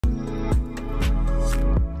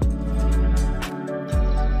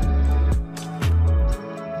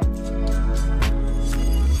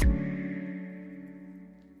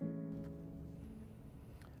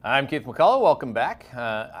I'm Keith McCullough. Welcome back.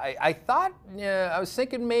 I thought, I was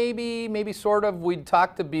thinking maybe sort of we'd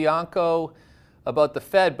talk to Bianco about the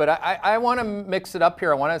Fed, but I want to mix it up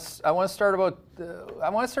here. I want to start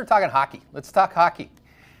talking hockey. Let's talk hockey.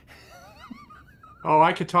 Oh,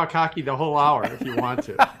 I could talk hockey the whole hour if you want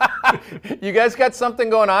to. You guys got something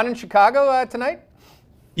going on in Chicago tonight?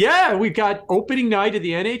 Yeah, we got opening night of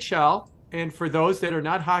the NHL, and for those that are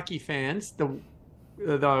not hockey fans, the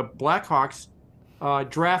Blackhawks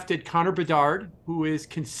drafted Connor Bedard, who is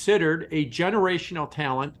considered a generational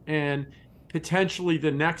talent and potentially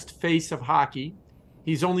the next face of hockey.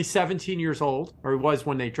 He's only 17 years old, or he was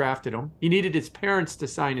when they drafted him. He needed his parents to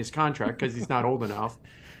sign his contract because he's not old enough.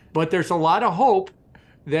 But there's a lot of hope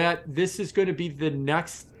that this is going to be the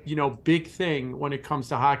next, big thing when it comes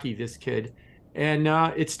to hockey, this kid. And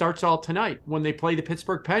it starts all tonight when they play the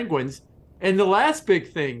Pittsburgh Penguins. And the last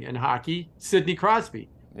big thing in hockey, Sidney Crosby.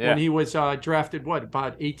 Yeah. When he was drafted,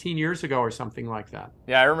 about 18 years ago or something like that.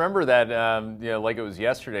 Yeah, I remember that, like it was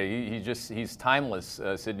yesterday. He's timeless,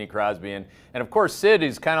 Sidney Crosby. And of course, Sid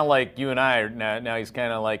is kind of like you and I. Now he's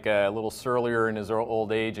kind of like a little surlier in his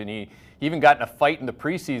old age, and he even got in a fight in the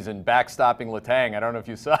preseason backstopping Letang. I don't know if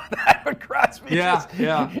you saw that, but Crosby,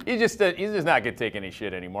 he's just not going to take any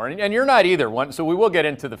shit anymore. And you're not either. So we will get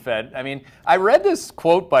into the Fed. I mean, I read this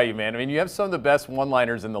quote by you, man. I mean, you have some of the best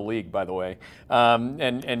one-liners in the league, by the way.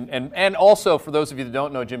 And also, for those of you that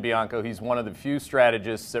don't know Jim Bianco, he's one of the few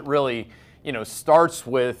strategists that really, starts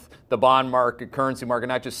with the bond market, currency market,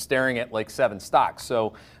 not just staring at like 7 stocks.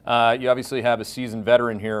 So you obviously have a seasoned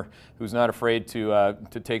veteran here who's not afraid to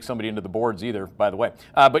take somebody into the boards either, by the way.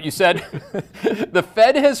 But you said the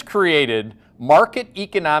Fed has created market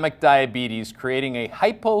economic diabetes, creating a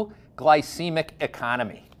hypoglycemic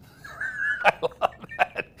economy. I love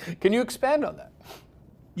that. Can you expand on that?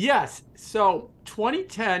 Yes. So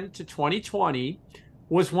 2010 to 2020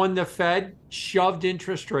 was when the Fed shoved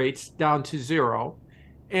interest rates down to 0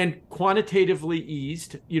 and quantitatively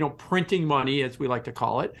eased, printing money, as we like to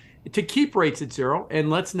call it, to keep rates at 0. And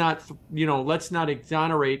let's not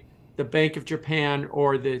exonerate the Bank of Japan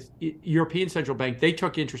or the European Central Bank. They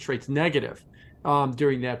took interest rates negative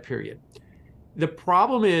during that period. The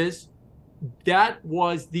problem is that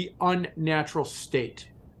was the unnatural state.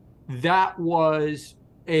 That was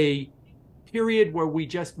a period where we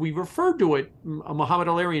referred to it, Muhammad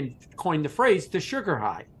Al-Arian coined the phrase, the sugar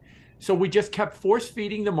high. So we just kept force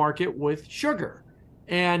feeding the market with sugar.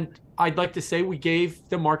 And I'd like to say we gave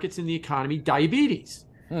the markets in the economy diabetes.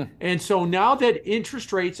 And so now that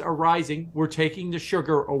interest rates are rising, we're taking the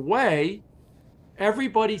sugar away.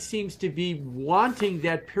 Everybody seems to be wanting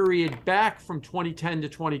that period back from 2010 to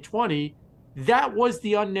 2020. That was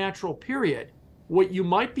the unnatural period. What you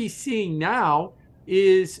might be seeing now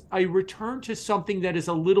is a return to something that is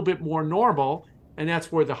a little bit more normal, and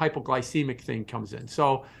that's where the hypoglycemic thing comes in.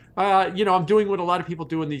 So, I'm doing what a lot of people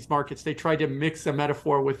do in these markets. They try to mix a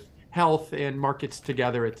metaphor with health and markets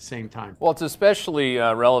together at the same time. Well, it's especially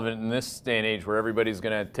relevant in this day and age where everybody's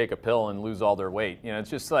going to take a pill and lose all their weight. It's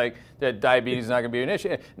just like that diabetes is not going to be an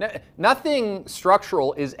issue. Nothing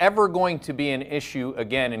structural is ever going to be an issue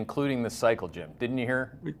again, including the cycle, Jim. Didn't you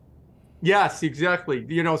hear? Yes, exactly.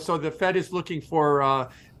 So the Fed is looking for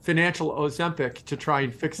financial Ozempic to try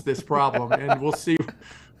and fix this problem, and we'll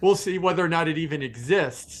see whether or not it even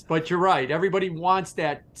exists. But you're right. Everybody wants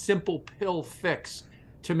that simple pill fix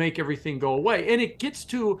to make everything go away. And it gets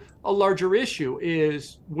to a larger issue,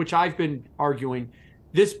 which I've been arguing,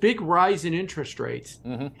 this big rise in interest rates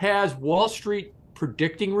has Wall Street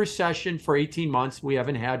predicting recession for 18 months. We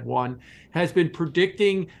haven't had one. Has been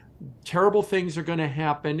predicting terrible things are going to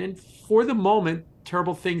happen. And for the moment,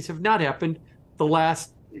 terrible things have not happened. The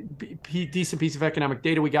last decent piece of economic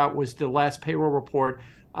data we got was the last payroll report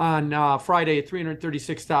on Friday at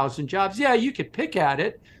 336,000 jobs. Yeah, you could pick at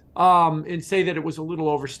it and say that it was a little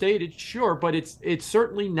overstated, sure, but it's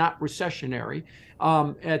certainly not recessionary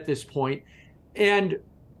at this point. And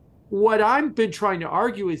what I've been trying to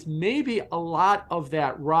argue is maybe a lot of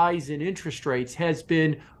that rise in interest rates has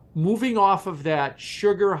been moving off of that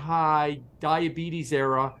sugar high diabetes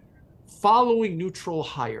era, following neutral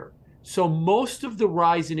higher. So most of the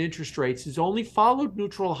rise in interest rates has only followed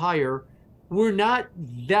neutral higher. We're not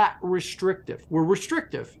that restrictive. We're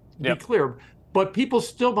restrictive, to be clear, but people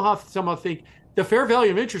still somehow think the fair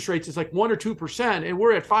value of interest rates is like 1 or 2%, and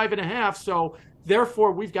we're at 5.5%. So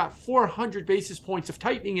therefore, we've got 400 basis points of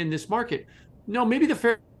tightening in this market. No, maybe the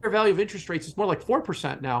fair value of interest rates is more like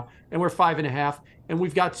 4% now, and we're 5.5%, and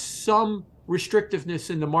we've got some restrictiveness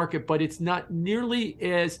in the market, but it's not nearly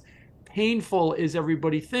as painful as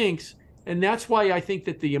everybody thinks. And that's why I think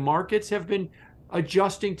that the markets have been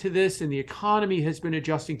adjusting to this, and the economy has been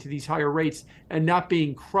adjusting to these higher rates and not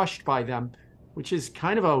being crushed by them, which is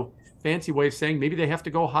kind of a fancy way of saying maybe they have to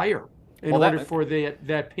go higher in order for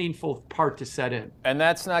that painful part to set in. And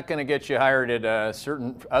that's not going to get you hired at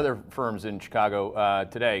certain other firms in Chicago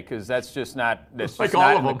today, because that's just not in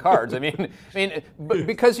the cards. I mean,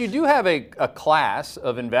 because you do have a class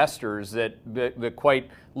of investors that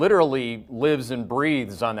quite literally lives and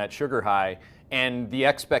breathes on that sugar high and the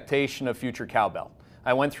expectation of future cowbell.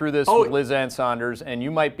 I went through this with Liz Ann Saunders, and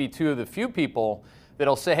you might be two of the few people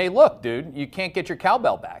that'll say, hey, look, dude, you can't get your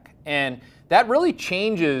cowbell back. And that really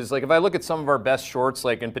changes. Like if I look at some of our best shorts,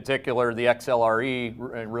 like in particular the XLRE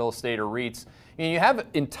real estate or REITs, you have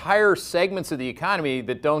entire segments of the economy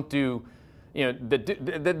that don't do,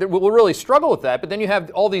 that will really struggle with that. But then you have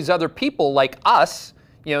all these other people like us,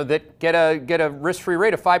 that get a risk-free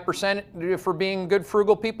rate of 5% for being good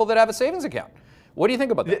frugal people that have a savings account. What do you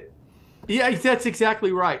think about that? Yeah, that's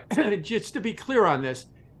exactly right. Just to be clear on this,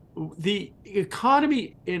 the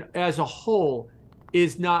economy as a whole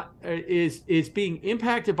is being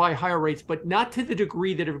impacted by higher rates, but not to the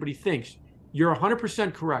degree that everybody thinks. You're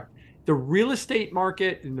 100% correct. The real estate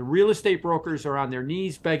market and the real estate brokers are on their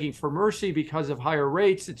knees begging for mercy because of higher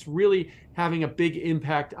rates. It's really having a big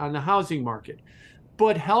impact on the housing market.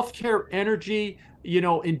 But healthcare, energy,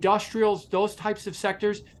 industrials, those types of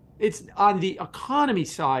sectors, it's on the economy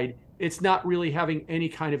side, it's not really having any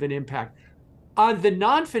kind of an impact. On the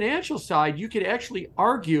non-financial side, you could actually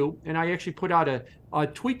argue, and I actually put out a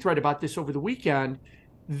tweet thread about this over the weekend,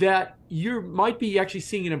 that you might be actually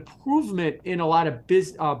seeing an improvement in a lot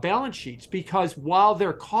of balance sheets, because while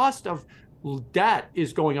their cost of debt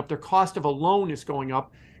is going up, their cost of a loan is going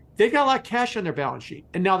up, they've got a lot of cash on their balance sheet,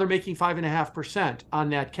 and now they're making 5.5% on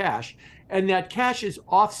that cash. And that cash is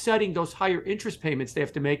offsetting those higher interest payments they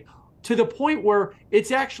have to make, to the point where it's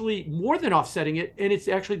actually more than offsetting it, and it's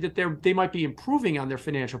actually that they might be improving on their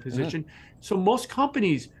financial position. So most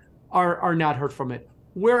companies are not hurt from it.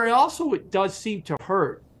 Where it does seem to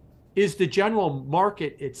hurt is the general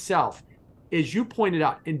market itself. As you pointed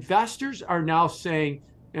out, investors are now saying,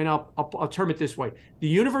 and I'll term it this way, the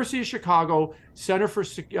University of Chicago Center for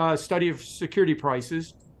Study of Security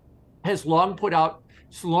Prices has long put out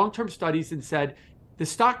long-term studies and said the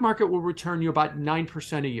stock market will return you about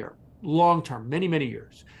 9% a year. Long-term, many, many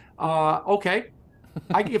years. Okay,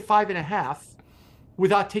 I can get 5.5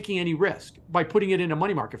 without taking any risk by putting it in a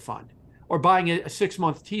money market fund or buying a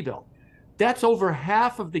 6-month T-bill. That's over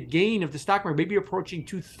half of the gain of the stock market, maybe approaching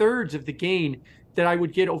 2/3 of the gain that I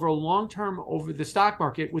would get over a long-term over the stock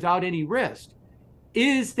market without any risk.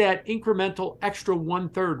 Is that incremental extra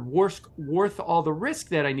 1/3 worth all the risk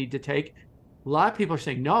that I need to take? A lot of people are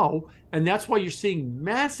saying no, and that's why you're seeing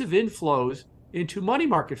massive inflows into money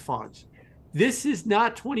market funds. This is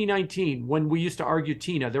not 2019 when we used to argue,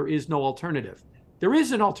 Tina, there is no alternative. There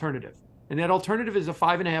is an alternative, and that alternative is a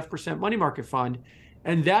 5.5% money market fund,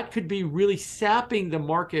 and that could be really sapping the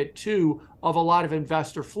market too of a lot of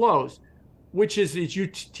investor flows, which is, as you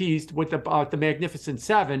teased with the Magnificent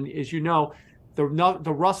Seven, as you know, the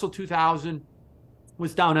Russell 2000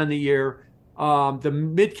 was down on the year. The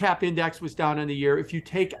mid-cap index was down on the year. If you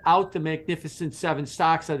take out the Magnificent Seven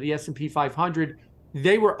stocks out of the S&P 500,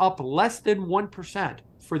 they were up less than 1%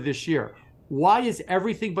 for this year. Why is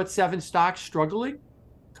everything but 7 stocks struggling?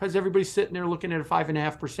 Because everybody's sitting there looking at a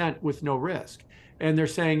 5.5% with no risk. And they're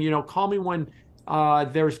saying, call me when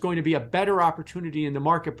there's going to be a better opportunity in the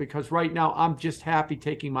market, because right now I'm just happy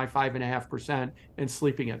taking my 5.5% and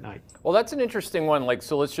sleeping at night. Well, that's an interesting one.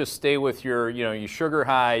 So let's just stay with your sugar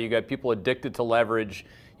high. You got people addicted to leverage.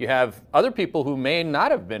 You have other people who may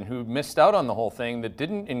not have been, who missed out on the whole thing, that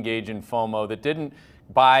didn't engage in FOMO, that didn't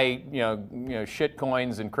buy shit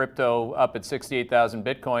coins and crypto up at 68,000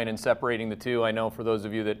 Bitcoin and separating the two. I know for those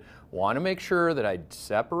of you that want to make sure that I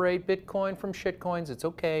separate Bitcoin from shit coins, it's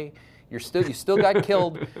okay. You still got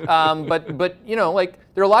killed, but there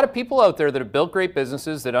are a lot of people out there that have built great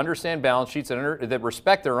businesses, that understand balance sheets, that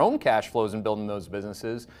respect their own cash flows in building those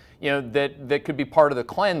businesses. That could be part of the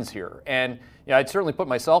cleanse here. And I'd certainly put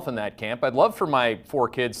myself in that camp. I'd love for my 4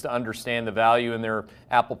 kids to understand the value in their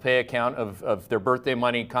Apple Pay account of their birthday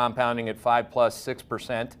money compounding at 5+,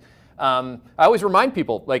 6%. I always remind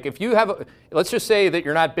people, if you have, let's just say that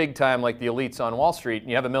you're not big time like the elites on Wall Street, and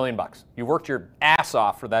you have $1 million. You worked your ass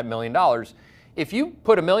off for that $1 million. If you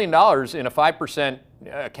put $1 million in a 5%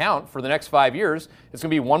 account for the next 5 years, it's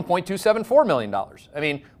going to be $1.274 million. I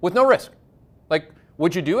mean, with no risk.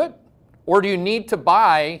 Would you do it? Or do you need to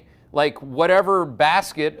buy whatever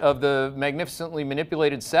basket of the magnificently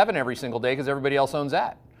manipulated 7 every single day because everybody else owns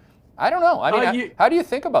that? I don't know. I mean, how do you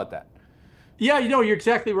think about that? Yeah, you're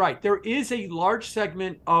exactly right. There is a large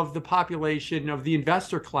segment of the population, of the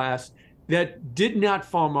investor class, that did not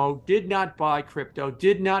FOMO, did not buy crypto,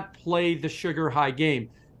 did not play the sugar high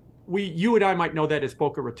game. You and I might know that as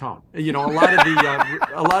Boca Raton. A lot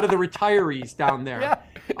of the retirees down there.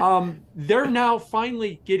 Yeah. They're now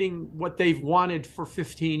finally getting what they've wanted for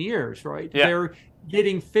 15 years, right? Yeah. They're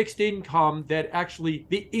getting fixed income that actually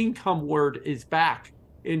the income word is back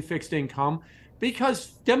in fixed income,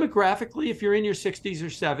 because demographically, if you're in your 60s or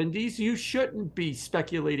 70s, you shouldn't be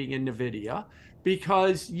speculating in NVIDIA,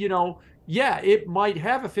 because, yeah, it might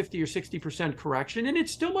have a 50 or 60% correction and it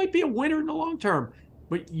still might be a winner in the long term,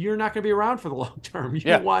 but you're not going to be around for the long term.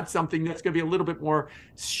 You want something that's going to be a little bit more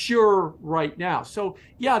sure right now. So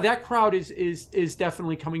yeah, that crowd is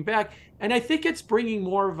definitely coming back. And I think it's bringing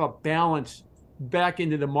more of a balance back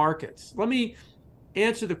into the markets. Let me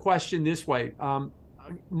answer the question this way.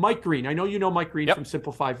 Mike Green, I know you know Mike Green from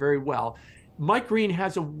Simplify very well. Mike Green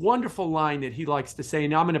has a wonderful line that he likes to say,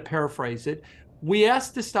 and I'm going to paraphrase it. We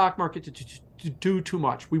asked the stock market to do too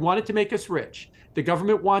much. We want it to make us rich. The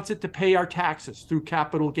government wants it to pay our taxes through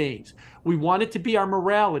capital gains. We want it to be our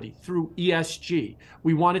morality through ESG.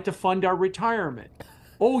 We want it to fund our retirement.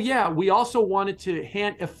 Oh yeah, we also wanted to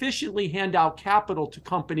efficiently hand out capital to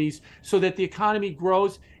companies so that the economy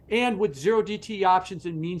grows. And with zero DTE options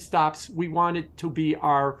and mean stops, we want it to be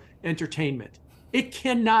our entertainment. It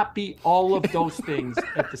cannot be all of those things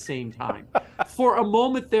at the same time. For a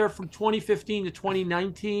moment there, from 2015 to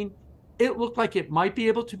 2019, it looked like it might be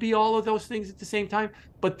able to be all of those things at the same time,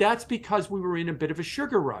 but that's because we were in a bit of a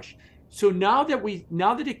sugar rush. So now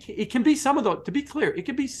that it can be some of those, to be clear, it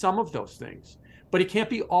can be some of those things, but it can't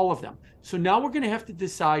be all of them. So now we're going to have to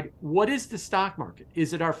decide, what is the stock market?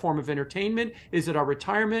 Is it our form of entertainment? Is it our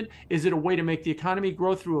retirement? Is it a way to make the economy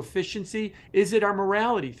grow through efficiency? Is it our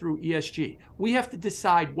morality through ESG? We have to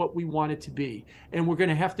decide what we want it to be, and we're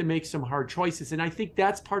going to have to make some hard choices. And I think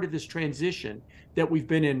that's part of this transition that we've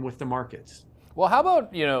been in with the markets. Well, how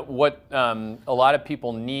about what a lot of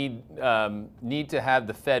people need to have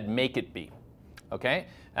the Fed make it be? Okay,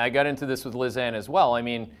 and I got into this with Liz Ann as well. I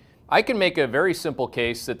mean, I can make a very simple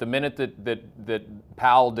case that the minute that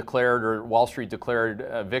Powell declared, or Wall Street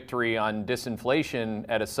declared victory on disinflation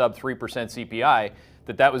at a sub 3% CPI,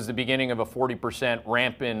 that was the beginning of a 40%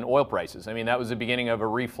 ramp in oil prices. I mean, that was the beginning of a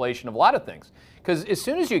reflation of a lot of things. Because as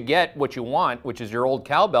soon as you get what you want, which is your old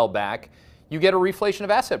cowbell back, you get a reflation of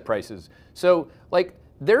asset prices. So like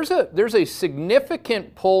there's a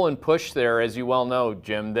significant pull and push there, as you well know,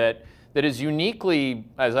 Jim, that is uniquely,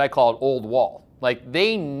 as I call it, old wall. Like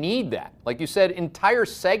they need that. Like you said, entire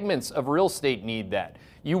segments of real estate need that.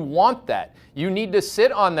 You want that. You need to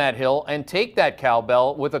sit on that hill and take that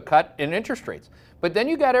cowbell with a cut in interest rates. But then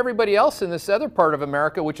you got everybody else in this other part of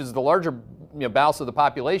America, which is the larger balance of the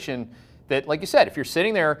population, that, like you said, if you're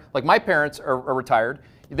sitting there, like my parents are retired,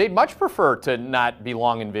 they'd much prefer to not be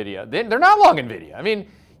long NVIDIA. They're not long NVIDIA. I mean,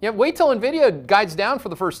 wait till NVIDIA guides down for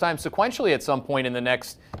the first time sequentially at some point in the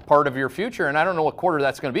next part of your future, and I don't know what quarter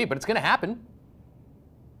that's going to be, but it's going to happen.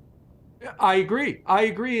 I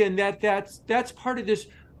agree, and that's part of this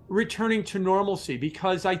returning to normalcy,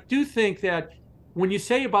 because I do think that when you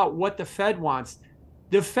say about what the Fed wants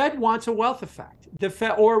a wealth effect. The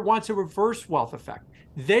Fed wants a reverse wealth effect.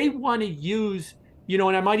 They want to use,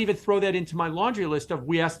 and I might even throw that into my laundry list of,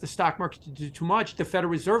 we ask the stock market to do too much. The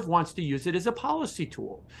Federal Reserve wants to use it as a policy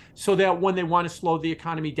tool, so that when they want to slow the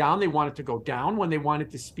economy down, they want it to go down. When they want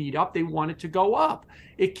it to speed up, they want it to go up.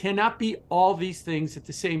 It cannot be all these things at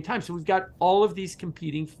the same time. So we've got all of these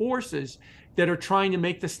competing forces that are trying to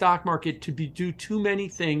make the stock market to do too many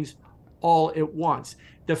things all at once.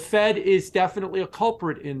 The Fed is definitely a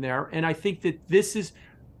culprit in there, and I think that this is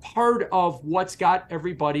part of what's got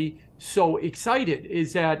everybody so excited,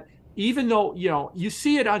 is that even though, you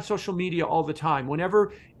see it on social media all the time,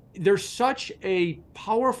 whenever there's such a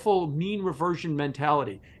powerful mean reversion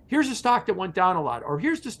mentality. Here's a stock that went down a lot, or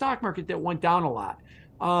here's the stock market that went down a lot.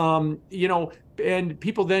 And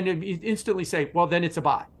people then instantly say, well, then it's a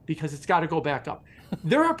buy because it's got to go back up.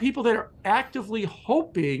 There are people that are actively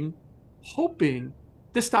hoping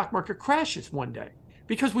the stock market crashes one day,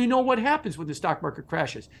 because we know what happens when the stock market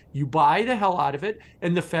crashes. You buy the hell out of it,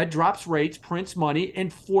 and the Fed drops rates, prints money,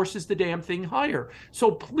 and forces the damn thing higher.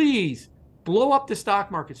 So please blow up the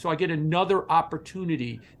stock market so I get another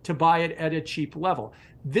opportunity to buy it at a cheap level.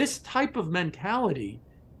 This type of mentality,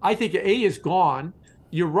 I think, A, is gone.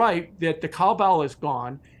 You're right that the cowbell is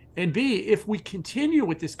gone. And B, if we continue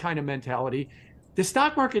with this kind of mentality, The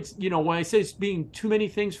stock market's, when I say it's being too many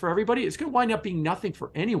things for everybody, it's going to wind up being nothing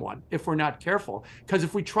for anyone if we're not careful. Because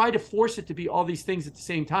if we try to force it to be all these things at the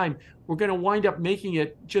same time, we're going to wind up making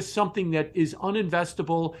it just something that is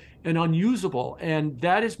uninvestable and unusable. And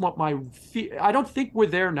that is what my fear, I don't think we're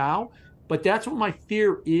there now, but that's what my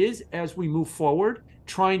fear is as we move forward,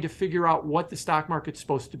 trying to figure out what the stock market's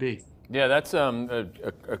supposed to be. Yeah, that's a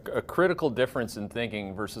critical difference in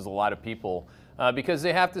thinking versus a lot of people. Because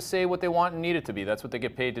they have to say what they want and need it to be. That's what they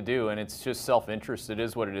get paid to do, and it's just self-interest. It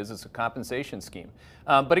is what it is. It's a compensation scheme.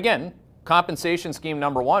 But again, compensation scheme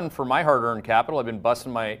number one for my hard-earned capital, I've been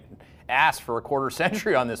busting my ass for a quarter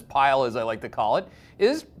century on this pile, as I like to call it,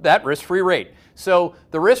 is that risk-free rate. So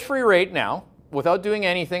the risk-free rate now, without doing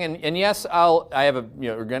anything, and yes, I have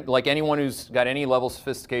like anyone who's got any level of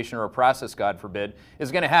sophistication or a process, God forbid, is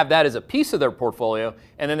going to have that as a piece of their portfolio,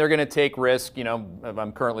 and then they're going to take risk. If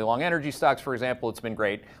I'm currently long energy stocks, for example, it's been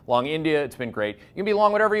great. Long India, it's been great. You can be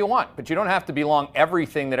long whatever you want, but you don't have to be long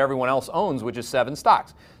everything that everyone else owns, which is 7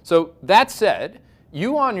 stocks. So that said,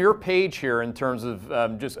 you on your page here, in terms of I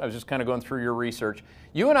was just kind of going through your research,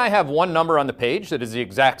 you and I have one number on the page that is the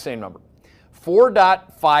exact same number,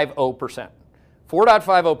 4.50%.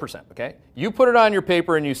 4.50%, okay? You put it on your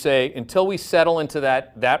paper and you say, until we settle into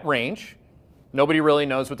that range, nobody really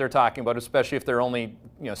knows what they're talking about, especially if they're only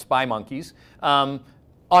spy monkeys. On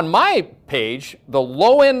my page, the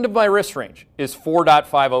low end of my risk range is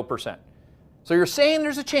 4.50%. So you're saying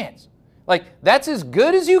there's a chance. Like, that's as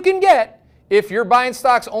good as you can get if you're buying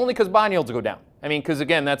stocks only because bond yields go down. I mean, because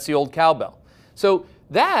again, that's the old cowbell. So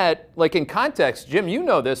that, like in context, Jim, you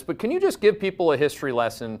know this, but can you just give people a history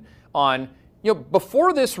lesson on,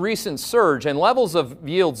 before this recent surge, and levels of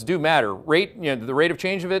yields do matter. The rate of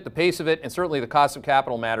change of it, the pace of it, and certainly the cost of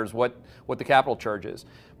capital matters, what the capital charge is.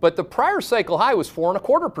 But the prior cycle high was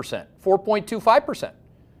 4.25%, 4.25%.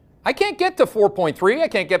 I can't get to 4.3, I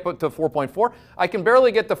can't get to 4.4, I can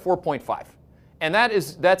barely get to 4.5. And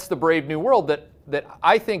that's the brave new world that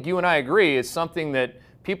I think you and I agree is something that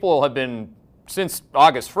people have been, since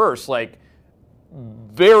August 1st, like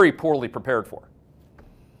very poorly prepared for.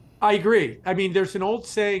 I agree. I mean, there's an old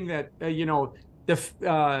saying that,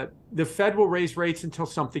 the Fed will raise rates until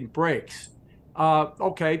something breaks.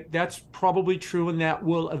 Okay, that's probably true, and that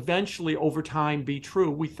will eventually, over time, be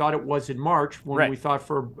true. We thought it was in March when we thought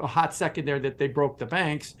for a hot second there that they broke the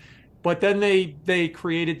banks. But then they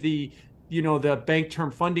created the Bank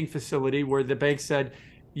Term Funding Facility, where the bank said,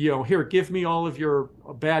 here, give me all of your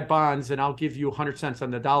bad bonds and I'll give you 100 cents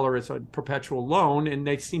on the dollar as a perpetual loan. And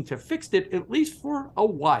they seem to have fixed it, at least for a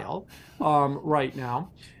while right now.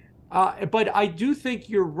 But I do think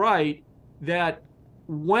you're right that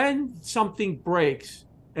when something breaks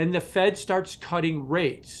and the Fed starts cutting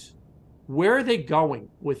rates, where are they going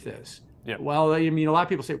with this? Yeah. Well, I mean, a lot of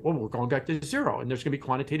people say, well, we're going back to zero and there's going to be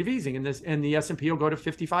quantitative easing and the S&P will go to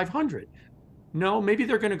 5,500. No, maybe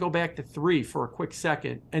they're going to go back to 3 for a quick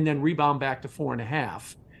second and then rebound back to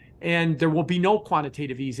 4.5. And there will be no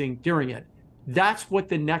quantitative easing during it. That's what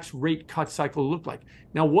the next rate cut cycle will look like.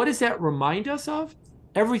 Now, what does that remind us of?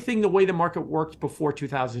 Everything the way the market worked before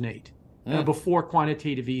 2008, before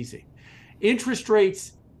quantitative easing. Interest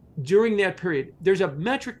rates during that period, there's a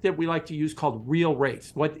metric that we like to use called real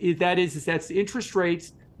rates. What that is that's interest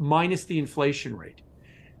rates minus the inflation rate.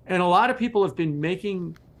 And a lot of people have been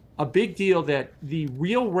making a big deal that the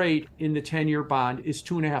real rate in the 10-year bond is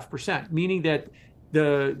 2.5%, meaning that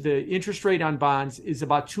the interest rate on bonds is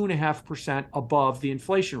about 2.5% above the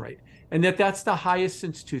inflation rate, and that's the highest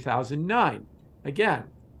since 2009. Again,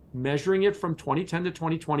 measuring it from 2010 to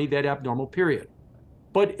 2020, that abnormal period.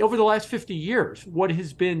 But over the last 50 years, what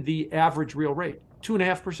has been the average real rate?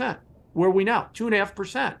 2.5%. Where are we now?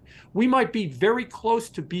 2.5%. We might be very close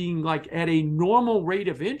to being like at a normal rate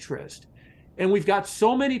of interest. And we've got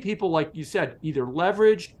so many people, like you said, either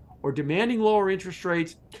leveraged or demanding lower interest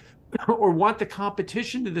rates or want the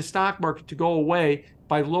competition to the stock market to go away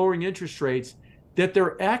by lowering interest rates, that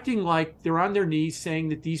they're acting like they're on their knees saying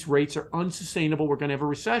that these rates are unsustainable, we're going to have a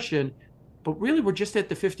recession. But really, we're just at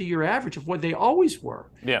the 50-year average of what they always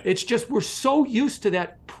were. Yeah. It's just we're so used to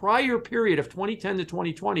that prior period of 2010 to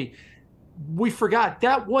 2020, we forgot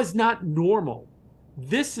that was not normal.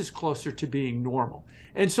 This is closer to being normal.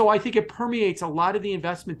 And so I think it permeates a lot of the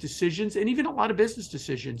investment decisions and even a lot of business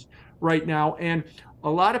decisions right now. And a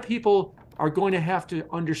lot of people are going to have to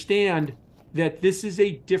understand that this is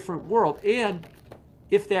a different world. And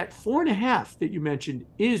if that 4.5 that you mentioned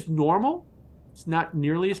is normal, It's not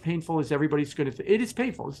nearly as painful as everybody's going to think. It is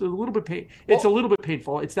painful. It's a little bit It's a little bit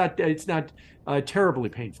painful. It's not terribly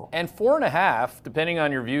painful. And 4.5, depending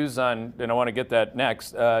on your views on, and I want to get that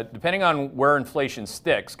next, depending on where inflation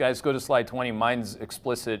sticks, guys, go to slide 20. Mine's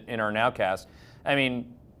explicit in our nowcast. I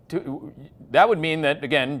mean, that would mean that,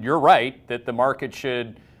 again, you're right, that the market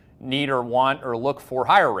should need or want or look for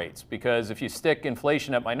higher rates, because if you stick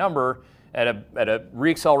inflation at my number at a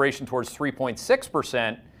reacceleration towards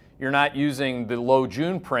 3.6%, you're not using the low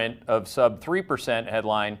June print of sub 3%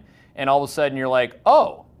 headline, and all of a sudden you're like,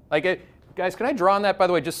 oh, like, guys, can I draw on that, by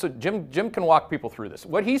the way, just so Jim can walk people through this.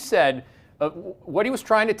 What he said, what he was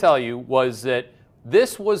trying to tell you was that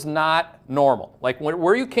this was not normal. Like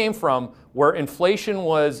where you came from, where inflation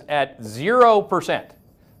was at 0%,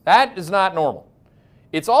 that is not normal.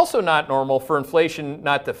 It's also not normal for inflation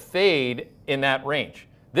not to fade in that range.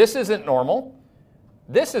 This isn't normal.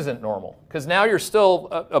 This isn't normal, because now you're still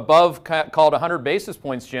above, called 100 basis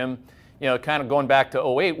points, Jim, you know, kind of going back to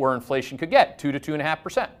 08, where inflation could get 2 to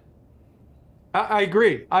 2.5%. I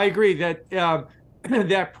agree. I agree that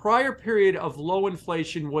that prior period of low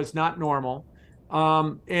inflation was not normal,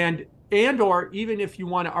 and or even if you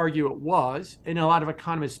want to argue it was, and a lot of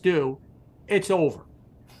economists do, it's over.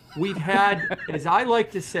 We've had, as I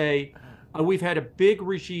like to say, we've had a big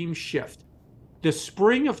regime shift. The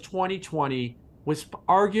spring of 2020 was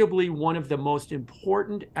arguably one of the most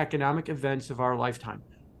important economic events of our lifetime.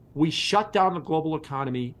 We shut down the global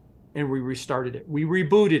economy and we restarted it. We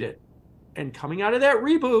rebooted it. And coming out of that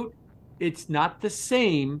reboot, it's not the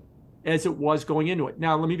same as it was going into it.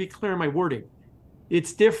 Now, let me be clear in my wording.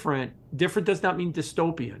 It's different. Different does not mean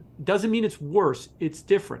dystopian. It doesn't mean it's worse. It's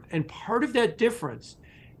different. And part of that difference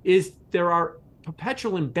is there are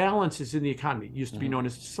perpetual imbalances in the economy. It used to be known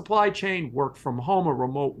as supply chain, work from home or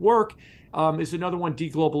remote work is another one,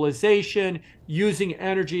 deglobalization, using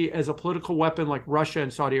energy as a political weapon like Russia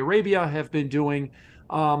and Saudi Arabia have been doing.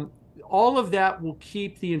 All of that will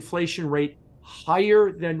keep the inflation rate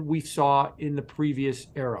higher than we saw in the previous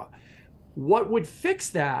era. What would fix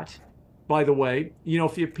that, by the way, you know,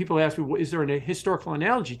 if people ask me, is there a historical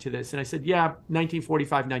analogy to this? And I said, yeah, 1945,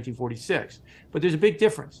 1946. But there's a big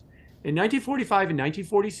difference. In 1945 and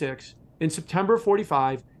 1946, in September of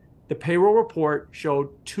 45, the payroll report showed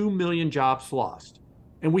 2 million jobs lost.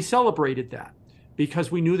 And we celebrated that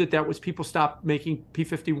because we knew that that was people stopped making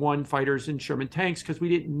P-51 fighters and Sherman tanks because we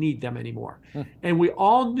didn't need them anymore. And we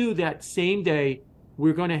all knew that same day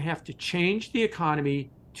we're going to have to change the economy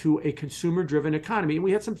to a consumer-driven economy. And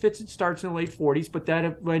we had some fits and starts in the late 40s, but that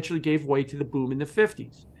eventually gave way to the boom in the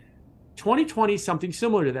 50s. 2020 is something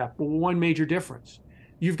similar to that, but one major difference.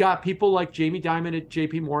 You've got people like Jamie Dimon at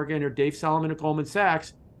JP Morgan or Dave Solomon at Goldman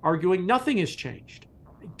Sachs arguing nothing has changed.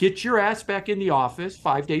 Get your ass back in the office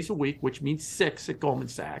 5 days a week, which means 6 at Goldman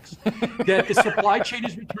Sachs, that the supply chain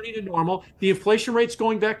is returning to normal, the inflation rate's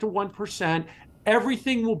going back to 1%,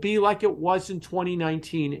 everything will be like it was in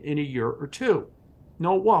 2019 in a year or two.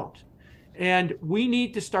 No, it won't. And we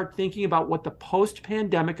need to start thinking about what the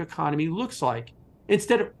post-pandemic economy looks like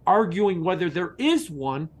instead of arguing whether there is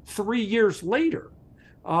one 3 years later.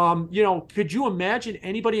 You know, could you imagine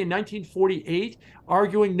anybody in 1948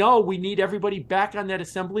 arguing, no, we need everybody back on that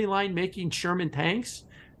assembly line making Sherman tanks?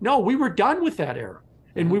 No, we were done with that era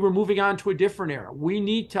and we were moving on to a different era. We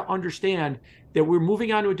need to understand that we're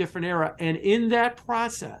moving on to a different era. And in that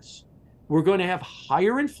process, we're going to have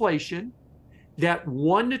higher inflation. That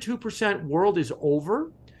 1 to 2% world is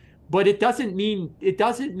over, but it doesn't mean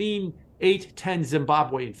 8, 10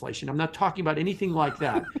 Zimbabwe inflation. I'm not talking about anything like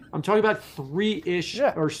that. I'm talking about 3-ish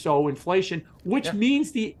or so inflation, which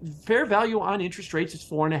means the fair value on interest rates is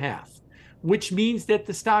 4.5, which means that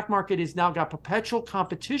the stock market has now got perpetual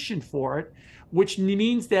competition for it, which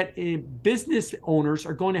means that business owners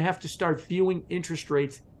are going to have to start viewing interest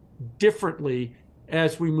rates differently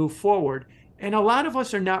as we move forward. And a lot of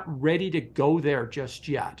us are not ready to go there just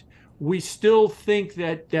yet. We still think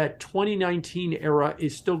that that 2019 era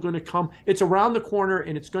is still going to come. It's around the corner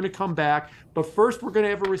and it's going to come back. But first, we're going to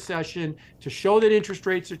have a recession to show that interest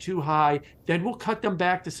rates are too high. Then we'll cut them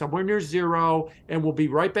back to somewhere near zero. And we'll be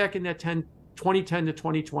right back in that 2010 to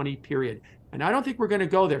 2020 period. And I don't think we're going to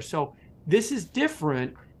go there. So this is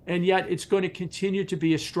different. And yet it's going to continue to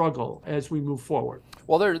be a struggle as we move forward.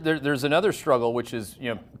 Well, there's another struggle, which is,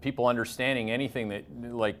 you know, people understanding anything that,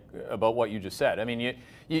 like, about what you just said. I mean,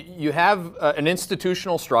 you have an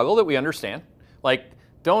institutional struggle that we understand. Like,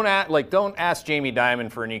 don't ask Jamie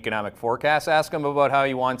Dimon for an economic forecast. Ask him about how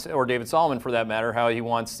he wants, or David Solomon for that matter, how he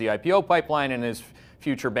wants the IPO pipeline and his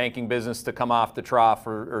future banking business to come off the trough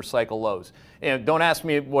or cycle lows. And don't ask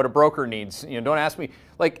me what a broker needs. Don't ask me,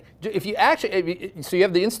 like, if you actually, so you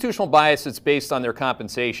have the institutional bias that's based on their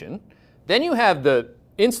compensation. Then you have the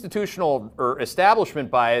institutional or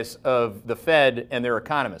establishment bias of the Fed and their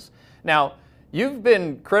economists. Now, you've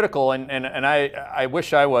been critical, and I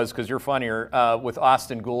wish I was, because you're funnier, with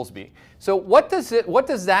Austin Goolsbee. So what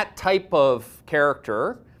does that type of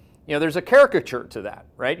character, there's a caricature to that,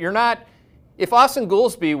 right? You're not, if Austin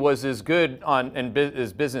Goolsbee was as good and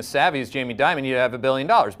as business savvy as Jamie Dimon, you'd have $1 billion.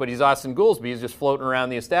 But he's Austin Goolsbee. He's just floating around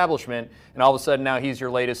the establishment, and all of a sudden now he's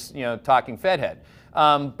your latest, talking Fed head.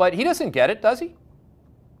 But he doesn't get it, does he?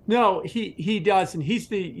 No, he does, and he's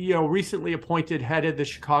the recently appointed head of the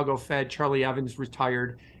Chicago Fed. Charlie Evans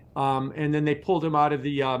retired, and then they pulled him out of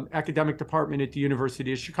the academic department at the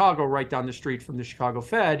University of Chicago, right down the street from the Chicago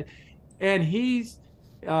Fed, and he's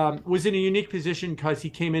was in a unique position because he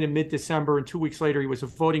came in mid-December, and 2 weeks later he was a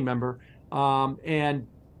voting member, and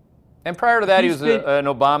prior to that, he was an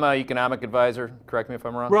Obama economic advisor. Correct me if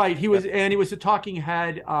I'm wrong. Right, he was, and he was a talking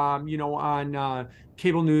head, on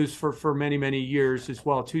cable news for many, many years as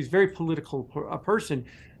well too. He's a very political person,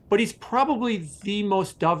 but he's probably the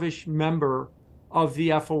most dovish member of the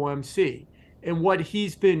FOMC. And what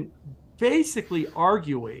he's been basically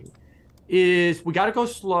arguing is we got to go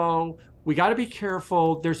slow. We got to be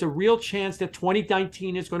careful. There's a real chance that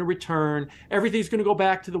 2019 is going to return. Everything's going to go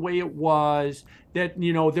back to the way it was. That,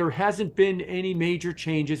 there hasn't been any major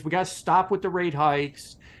changes. We got to stop with the rate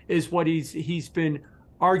hikes, is what he's been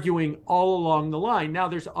arguing all along the line. Now,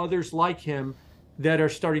 there's others like him that are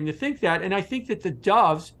starting to think that. And I think that the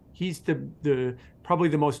doves, he's the probably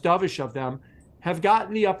the most dovish of them, have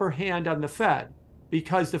gotten the upper hand on the Fed,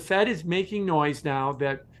 because the Fed is making noise now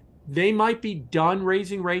that they might be done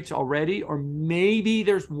raising rates already, or maybe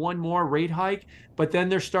there's one more rate hike, but then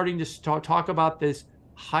they're starting to talk about this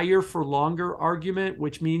higher for longer argument,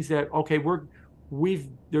 which means that, okay,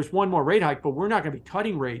 there's one more rate hike, but we're not going to be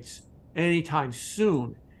cutting rates anytime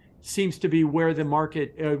soon. Seems to be where the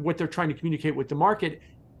market, what they're trying to communicate with the market.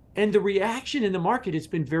 And the reaction in the market has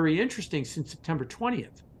been very interesting since September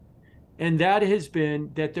 20th. And that has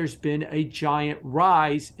been that there's been a giant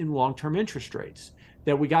rise in long-term interest rates,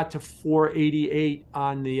 that we got to 4.88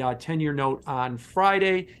 on the 10-year note on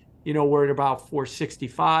Friday. We're at about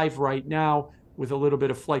 4.65 right now, with a little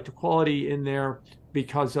bit of flight to quality in there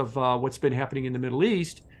because of what's been happening in the Middle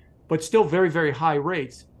East, but still very, very high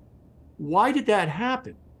rates. Why did that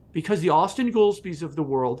happen? Because the Austin Goolsbees of the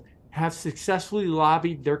world have successfully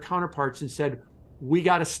lobbied their counterparts and said, we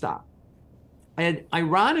got to stop. And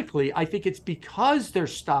ironically, I think it's because they're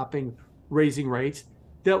stopping raising rates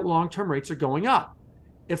that long-term rates are going up.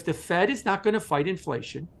 If the Fed is not going to fight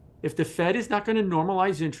inflation, if the Fed is not going to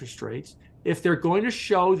normalize interest rates, if they're going to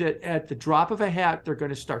show that at the drop of a hat, they're going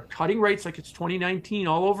to start cutting rates like it's 2019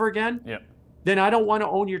 all over again, then I don't want to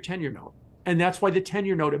own your 10-year note. And that's why the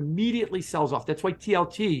 10-year note immediately sells off. That's why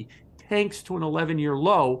TLT tanks to an 11-year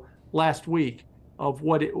low last week,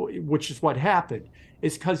 which is what happened.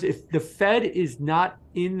 Is because if the Fed is not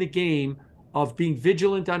in the game of being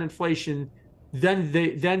vigilant on inflation, then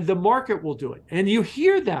the market will do it. And you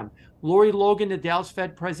hear them. Lori Logan, the Dallas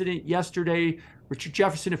Fed president, yesterday, Richard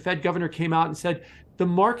Jefferson, a Fed governor, came out and said, the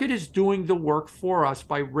market is doing the work for us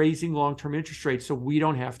by raising long-term interest rates so we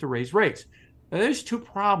don't have to raise rates. Now, there's two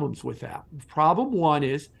problems with that. Problem one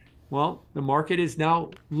is, well, the market is now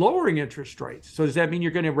lowering interest rates. So does that mean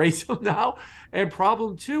you're going to raise them now? And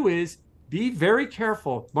problem two is, be very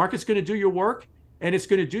careful. Market's going to do your work, and it's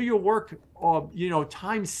going to do your work,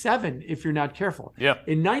 times 7 if you're not careful. Yeah.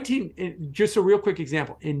 Just a real quick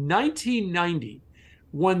example. In 1990,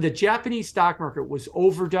 when the Japanese stock market was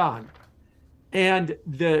overdone, and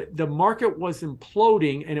the market was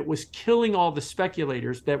imploding, and it was killing all the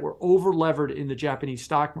speculators that were over-levered in the Japanese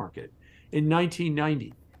stock market in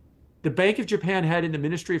 1990. The Bank of Japan head and the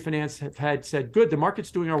Ministry of Finance had said, good, the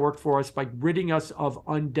market's doing our work for us by ridding us of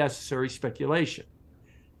unnecessary speculation.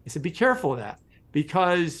 I said, be careful of that,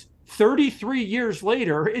 because 33 years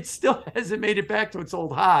later, it still hasn't made it back to its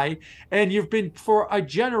old high. And you've been, for a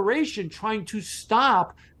generation, trying to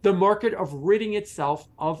stop the market of ridding itself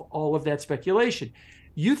of all of that speculation.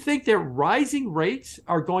 You think that rising rates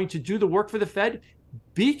are going to do the work for the Fed?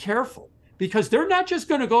 Be careful, because they're not just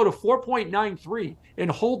going to go to 4.93 and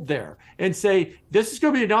hold there and say, this is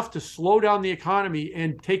going to be enough to slow down the economy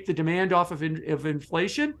and take the demand off of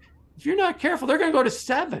inflation. If you're not careful, they're going to go to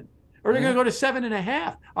 7, or they're going to go to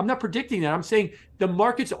 7.5. I'm not predicting that. I'm saying the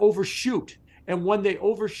markets overshoot. And when they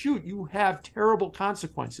overshoot, you have terrible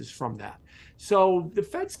consequences from that. So the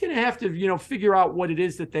Fed's going to have to, figure out what it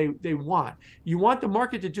is that they want. You want the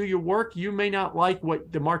market to do your work. You may not like what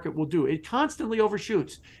the market will do. It constantly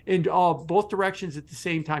overshoots in both directions at the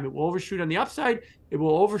same time. It will overshoot on the upside. It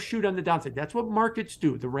will overshoot on the downside. That's what markets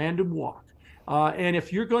do, the random walk. And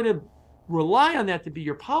if you're going to rely on that to be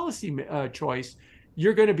your policy choice,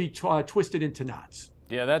 you're going to be twisted into knots.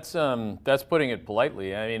 Yeah, that's putting it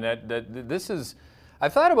politely. I mean, this is.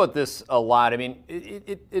 I've thought about this a lot. I mean,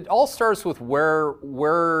 it all starts with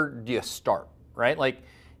where do you start, right? Like,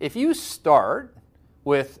 if you start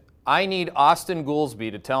with, I need Austin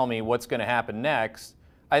Goolsbee to tell me what's going to happen next,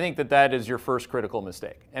 I think that is your first critical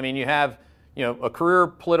mistake. I mean, you have, a career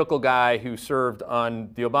political guy who served on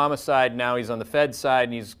the Obama side, now he's on the Fed side,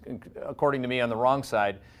 and he's, according to me, on the wrong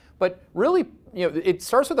side. But really, it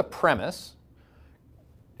starts with a premise.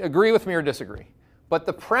 Agree with me or disagree. But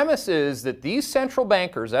the premise is that these central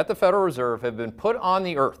bankers at the Federal Reserve have been put on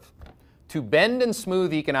the earth to bend and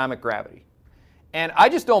smooth economic gravity. And I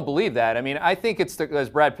just don't believe that. I mean, I think it's, as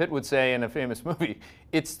Brad Pitt would say in a famous movie,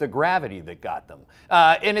 it's the gravity that got them.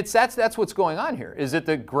 And that's what's going on here, is that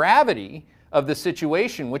the gravity of the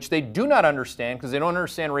situation, which they do not understand because they don't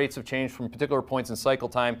understand rates of change from particular points in cycle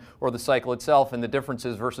time or the cycle itself and the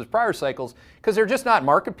differences versus prior cycles, because they're just not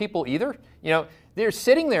market people either. They're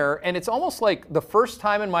sitting there, and it's almost like the first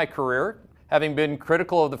time in my career, having been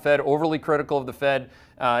critical of the Fed, overly critical of the Fed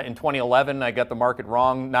in 2011, I got the market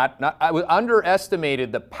wrong. I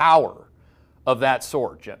underestimated the power of that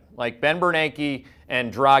sword, Jim. Like Ben Bernanke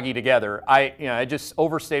and Draghi together, I just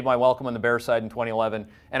overstayed my welcome on the bear side in 2011,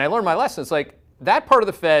 and I learned my lesson. It's like that part of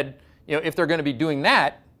the Fed, if they're going to be doing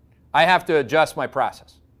that, I have to adjust my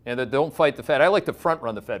process. That don't fight the Fed. I like to front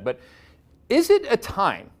run the Fed, but is it a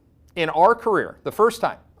time in our career, the first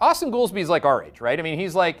time? Austin Goolsbee's like our age, right? I mean,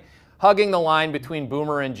 he's like hugging the line between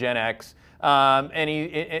Boomer and Gen X,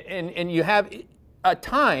 and you have a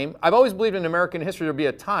time. I've always believed in American history there'll be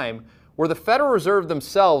a time where the Federal Reserve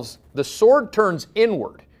themselves, the sword turns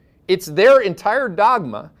inward. It's their entire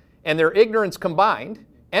dogma and their ignorance combined,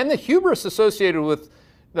 and the hubris associated with,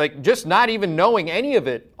 like, just not even knowing any of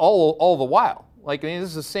it all the while. Like, I mean, this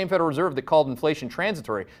is the same Federal Reserve that called inflation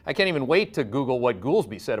transitory. I can't even wait to Google what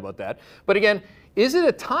Goolsbee said about that. But again, is it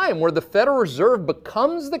a time where the Federal Reserve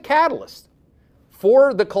becomes the catalyst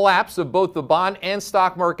for the collapse of both the bond and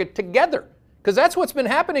stock market together? Because that's what's been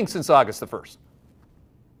happening since August the 1st.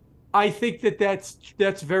 I think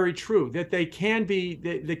that's very true, that they can be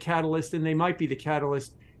the catalyst, and they might be the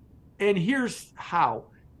catalyst. And here's how.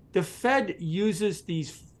 The Fed uses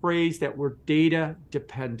these phrases that were data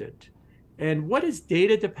dependent. And what does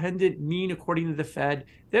data dependent mean according to the Fed?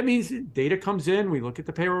 That means data comes in, we look at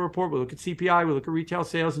the payroll report, we look at CPI, we look at retail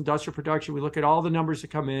sales, industrial production, we look at all the numbers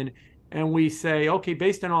that come in, and we say, okay,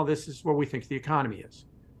 based on all this is where we think the economy is.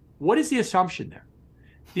 What is the assumption there?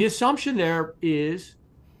 The assumption there is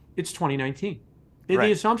it's 2019. Right.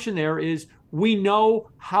 The assumption there is we know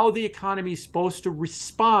how the economy is supposed to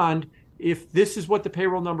respond. If this is what the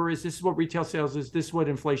payroll number is, this is what retail sales is, this is what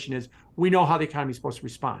inflation is, we know how the economy is supposed to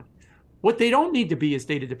respond. What they don't need to be is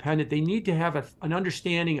data dependent. They need to have an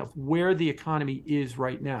understanding of where the economy is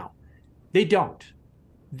right now. They don't.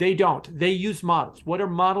 They use models. What are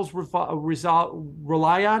models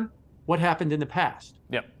rely on? What happened in the past.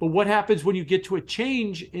 Yep. But what happens when you get to a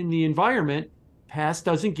change in the environment? Past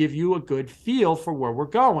doesn't give you a good feel for where we're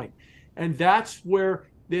going. And that's where,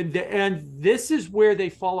 and this is where they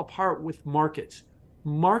fall apart with markets.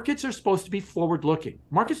 Markets are supposed to be forward-looking.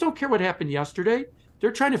 Markets don't care what happened yesterday.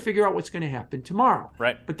 They're trying to figure out what's going to happen tomorrow.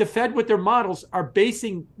 Right. But the Fed, with their models, are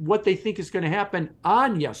basing what they think is going to happen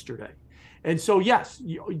on yesterday. And so, yes,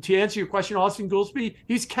 to answer your question, Austin Goolsbee,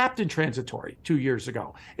 he's Captain Transitory 2 years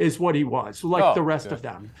ago, is what he was, like the rest of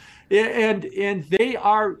them. And they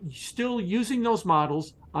are still using those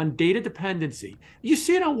models on data dependency. You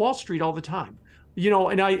see it on Wall Street all the time.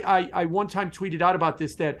 And I one time tweeted out about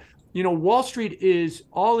this, that Wall Street is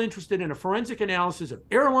all interested in a forensic analysis of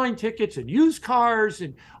airline tickets and used cars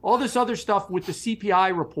and all this other stuff with the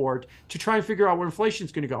CPI report to try and figure out where inflation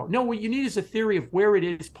is going to go. No, what you need is a theory of where it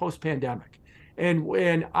is post-pandemic.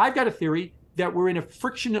 And I've got a theory that we're in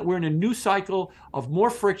a new cycle of more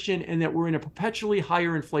friction, and that we're in a perpetually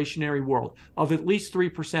higher inflationary world of at least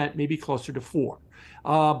 3%, maybe closer to 4%.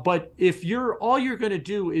 But if all you're going to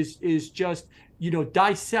do is just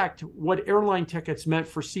dissect what airline tickets meant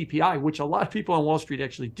for CPI, which a lot of people on Wall Street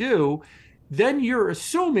actually do, then you're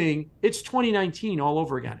assuming it's 2019 all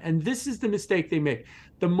over again. And this is the mistake they make.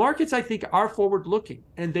 The markets, I think, are forward-looking,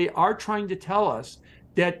 and they are trying to tell us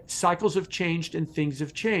that cycles have changed and things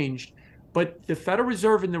have changed. But the Federal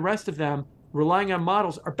Reserve and the rest of them relying on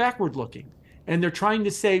models are backward looking. And they're trying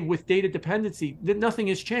to say with data dependency that nothing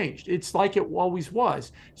has changed. It's like it always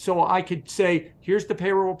was. So I could say, here's the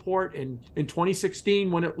payroll report. And in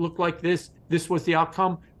 2016, when it looked like this was the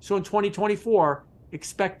outcome. So in 2024,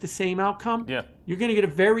 expect the same outcome. Yeah. You're going to get a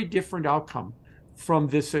very different outcome from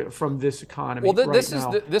this economy. Well, right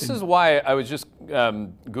this is why I was just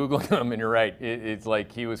Googling him, and you're right. It's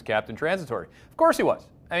like he was Captain Transitory. Of course he was.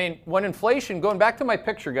 I mean, when inflation, going back to my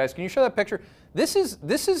picture, guys, can you show that picture?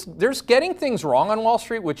 There's getting things wrong on Wall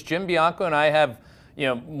Street, which Jim Bianco and I have,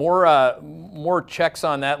 more checks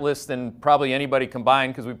on that list than probably anybody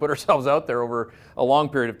combined, because we put ourselves out there over a long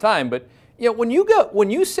period of time. But when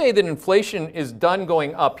you say that inflation is done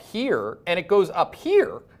going up here and it goes up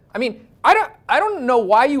here, I mean, I don't know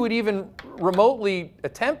why you would even remotely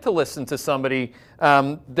attempt to listen to somebody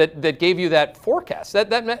that gave you that forecast.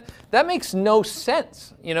 That makes no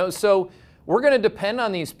sense. So we're going to depend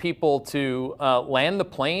on these people to land the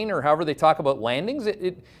plane, or however they talk about landings.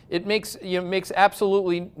 It makes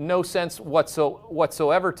absolutely no sense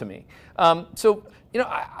whatsoever to me.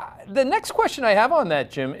 The next question I have on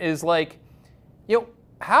that, Jim, is like,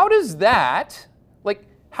 how does that, like,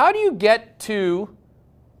 how do you get to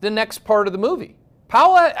the next part of the movie?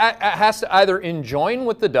 Powell has to either enjoin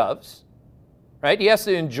with the doves, right? He has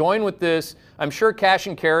to enjoin with this. I'm sure cash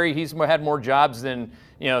and carry. He's had more jobs than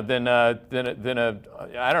he's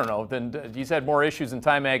had more issues in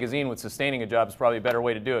Time Magazine with sustaining a job is probably a better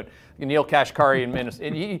way to do it. Neil Kashkari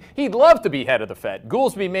and he'd love to be head of the Fed.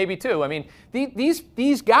 Goolsbee maybe too. I mean,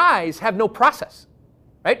 these guys have no process,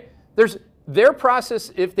 right? Their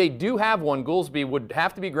process, if they do have one, Goolsbee, would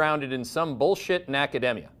have to be grounded in some bullshit in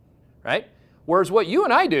academia, right? Whereas what you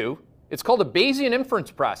and I do, it's called a Bayesian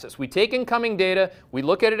inference process. We take incoming data, we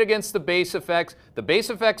look at it against the base effects. The base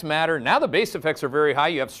effects matter. Now the base effects are very high.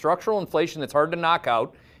 You have structural inflation that's hard to knock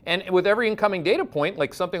out. And with every incoming data point,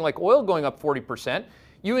 like something like oil going up 40%,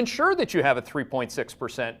 you ensure that you have a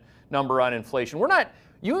 3.6% number on inflation.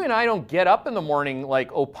 You and I don't get up in the morning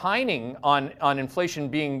like opining on inflation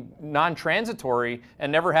being non-transitory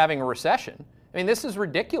and never having a recession. I mean, this is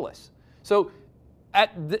ridiculous. So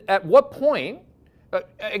at what point,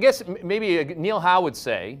 I guess maybe Neil Howe would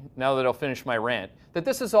say, now that I'll finish my rant, that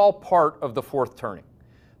this is all part of the fourth turning.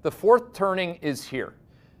 The fourth turning is here.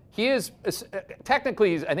 He is,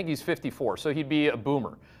 technically, I think he's 54, so he'd be a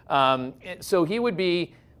boomer. So he would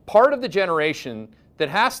be part of the generation that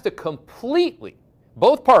has to completely,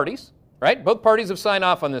 both parties, right? Both parties have signed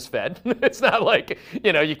off on this Fed. It's not like,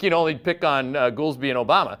 you can only pick on Goolsbee and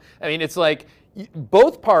Obama. I mean, it's like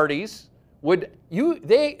both parties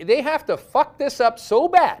they have to fuck this up so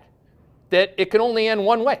bad that it can only end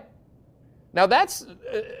one way. Now that's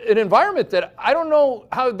an environment that I don't know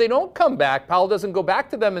how they don't come back. Powell doesn't go back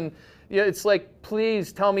to them and it's like,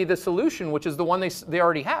 please tell me the solution, which is the one they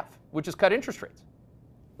already have, which is cut interest rates.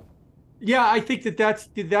 Yeah, I think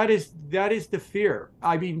that is the fear.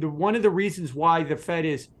 I mean, one of the reasons why the Fed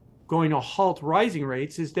is going to halt rising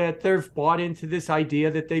rates is that they've bought into this idea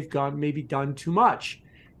that they've maybe done too much,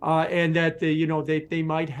 and that they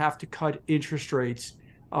might have to cut interest rates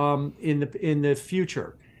in the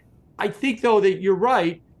future. I think though that you're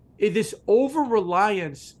right. This over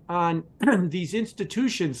reliance on these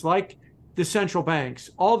institutions like the central banks,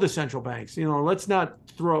 all the central banks. Let's not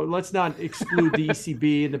exclude the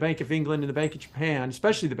ECB and the Bank of England and the Bank of Japan,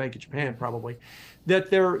 especially the Bank of Japan, probably, that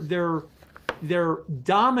their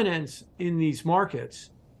dominance in these markets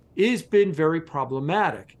has been very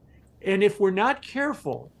problematic. And if we're not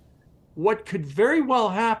careful, what could very well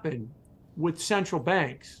happen with central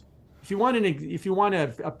banks, if you want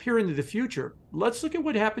to appear into the future, let's look at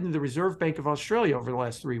what happened to the Reserve Bank of Australia over the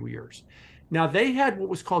last 3 years. Now, they had what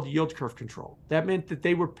was called yield curve control. That meant that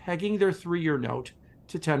they were pegging their 3-year note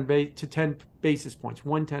to 10 basis points,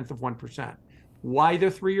 0.1%. Why the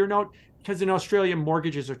 3-year note? Because in Australia,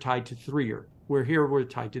 mortgages are tied to 3-year, where here we're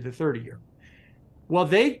tied to the 30-year. Well,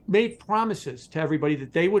 they made promises to everybody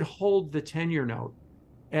that they would hold the 10-year note,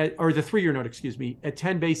 or the 3-year note, excuse me, at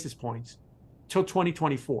 10 basis points till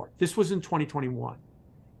 2024. This was in 2021.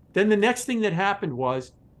 Then the next thing that happened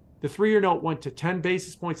was the 3-year note went to 10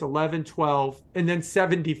 basis points, 11, 12, and then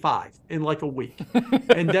 75 in like a week.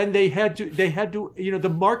 And then they had to, the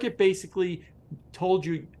market basically told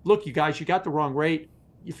you, look, you guys, you got the wrong rate.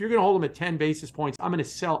 If you're going to hold them at 10 basis points, I'm going to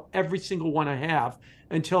sell every single one I have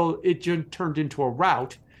until it turned into a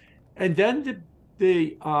rout. And then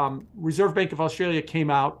the Reserve Bank of Australia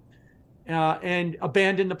came out and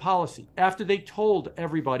abandoned the policy after they told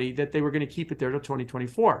everybody that they were going to keep it there till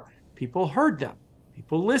 2024. People heard them.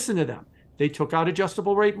 People listened to them. They took out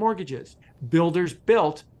adjustable rate mortgages. Builders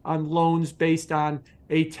built on loans based on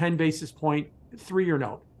a 10 basis point 3-year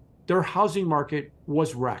note. Their housing market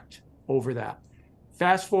was wrecked over that.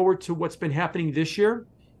 Fast forward to what's been happening this year.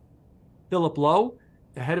 Philip Lowe,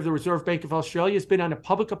 the head of the Reserve Bank of Australia, has been on a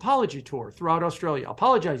public apology tour throughout Australia,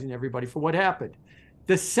 apologizing to everybody for what happened.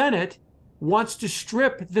 The Senate wants to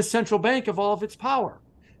strip the central bank of all of its power.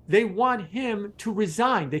 They want him to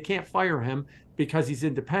resign. They can't fire him because he's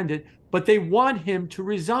independent, but they want him to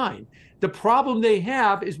resign. The problem they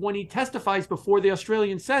have is when he testifies before the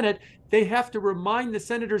Australian Senate, they have to remind the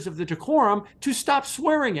senators of the decorum to stop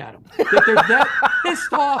swearing at him, that they're that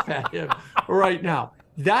pissed off at him right now.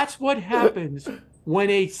 That's what happens when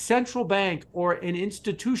a central bank or an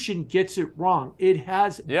institution gets it wrong. It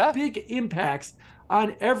has big impacts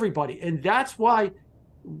on everybody. And that's why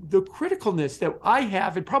the criticalness that I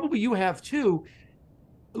have, and probably you have too,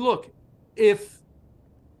 look, if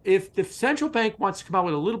the central bank wants to come out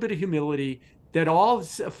with a little bit of humility, that all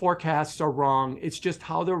forecasts are wrong, it's just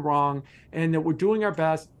how they're wrong, and that we're doing our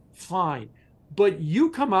best, fine. But you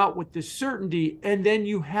come out with this certainty, and then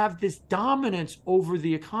you have this dominance over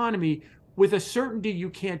the economy with a certainty you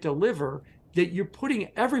can't deliver, that you're putting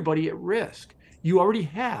everybody at risk. You already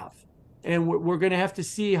have. And we're going to have to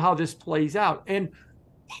see how this plays out. And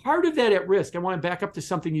part of that at risk, I want to back up to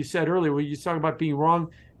something you said earlier, where you talking about being wrong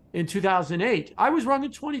in 2008. I was wrong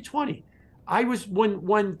in 2020. I was when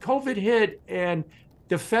COVID hit and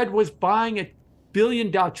the Fed was buying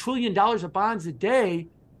 $1 trillion of bonds a day.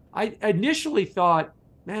 I initially thought,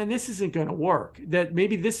 man, this isn't going to work. That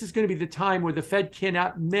maybe this is going to be the time where the Fed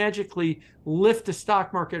cannot magically lift the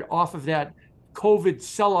stock market off of that COVID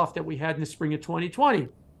sell-off that we had in the spring of 2020.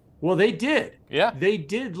 Well, they did. Yeah. They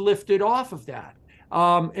did lift it off of that.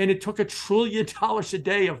 And it took $1 trillion a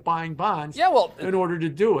day of buying bonds in order to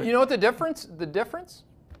do it. You know what the difference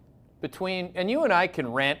between, and you and I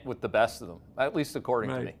can rant with the best of them, at least according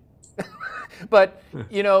to me. But,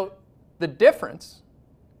 you know, the difference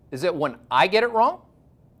is that when I get it wrong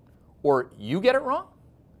or you get it wrong,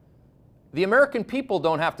 the American people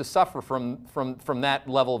don't have to suffer from that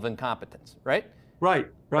level of incompetence, right? Right.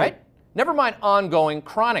 Never mind ongoing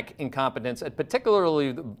chronic incompetence at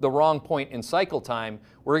particularly the wrong point in cycle time,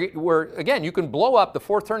 where again, you can blow up. The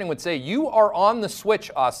fourth turning would say, you are on the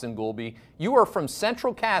switch, Austin Goolby. You are from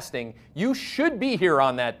central casting. You should be here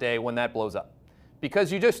on that day when that blows up,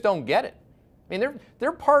 because you just don't get it. I mean, there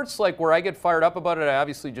are parts like where I get fired up about it. I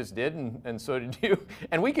obviously just did, and so did you.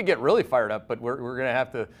 And we could get really fired up, but we're going to have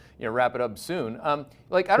to wrap it up soon.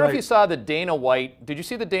 Like, I don't know if you saw the Dana White. Did you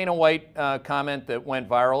see the Dana White comment that went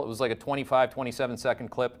viral? It was like a 25, 27-second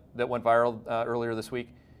clip that went viral earlier this week.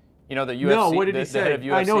 You know, the UFC. No, what did he say? Head of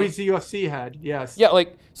UFC. I know he's the UFC head, yes. Yeah,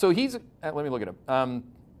 like, so he's, let me look it up.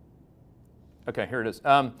 Okay, here it is.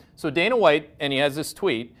 So Dana White, and he has this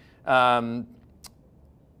tweet.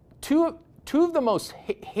 Two of the most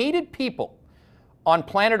hated people on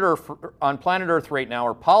planet Earth right now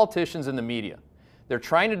are politicians and the media. They're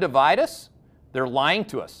trying to divide us. They're lying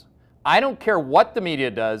to us. I don't care what the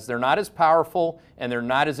media does. They're not as powerful and they're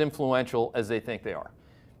not as influential as they think they are.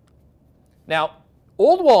 Now,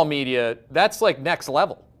 old wall media, that's like next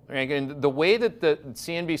level. And the way that the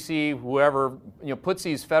CNBC, whoever, puts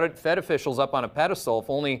these Fed officials up on a pedestal, if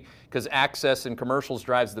only because access and commercials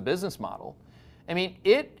drives the business model. I mean,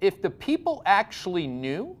 if the people actually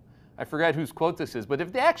knew, I forgot whose quote this is, but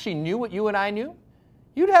if they actually knew what you and I knew,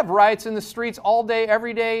 you'd have riots in the streets all day,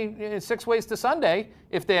 every day, 6 ways to Sunday,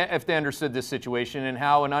 if they understood this situation and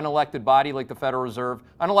how an unelected body like the Federal Reserve,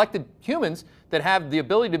 unelected humans that have the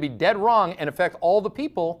ability to be dead wrong and affect all the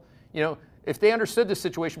people, if they understood this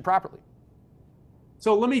situation properly.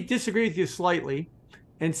 So let me disagree with you slightly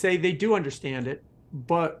and say they do understand it,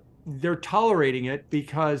 but they're tolerating it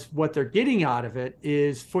because what they're getting out of it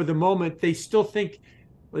is, for the moment, they still think,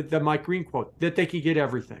 the Mike Green quote, that they could get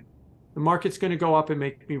everything. The market's going to go up and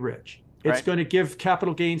make me rich. It's going to give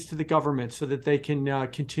capital gains to the government so that they can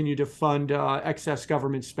continue to fund excess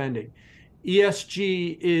government spending.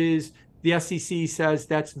 ESG is, the SEC says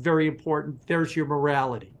that's very important. There's your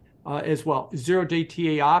morality as well. Zero-day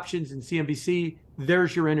TA options and CNBC,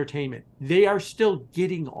 there's your entertainment. They are still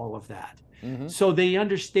getting all of that. Mm-hmm. So they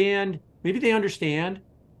understand, maybe they understand,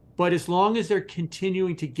 but as long as they're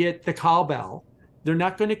continuing to get the cowbell, they're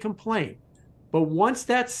not going to complain. But once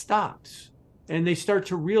that stops and they start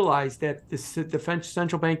to realize that the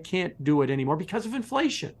central bank can't do it anymore because of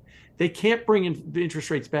inflation, they can't bring interest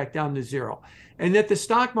rates back down to zero, and that the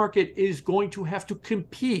stock market is going to have to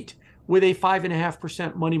compete with a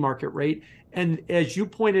 5.5% money market rate, And as you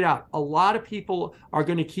pointed out, a lot of people are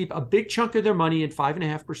going to keep a big chunk of their money in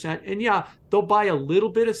 5.5%. And yeah, they'll buy a little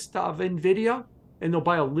bit of stuff, NVIDIA, and they'll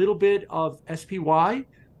buy a little bit of SPY.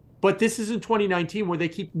 But this is in 2019 where they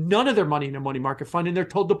keep none of their money in a money market fund, and they're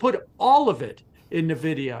told to put all of it in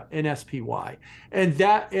NVIDIA and SPY.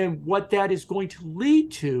 And what that is going to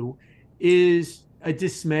lead to is a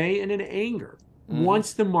dismay and an anger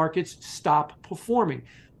once the markets stop performing.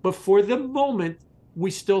 But for the moment,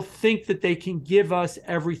 we still think that they can give us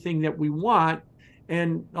everything that we want.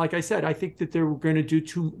 And like I said, I think that they're going to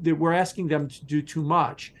do that we're asking them to do too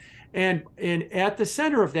much. And at the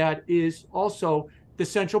center of that is also the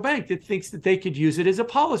central bank that thinks that they could use it as a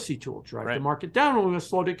policy tool, drive the market down when we want to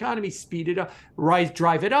slow the economy, speed it up,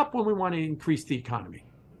 drive it up when we want to increase the economy.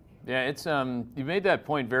 Yeah, it's you made that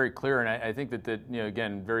point very clear, and I think that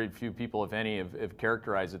again, very few people, if any, have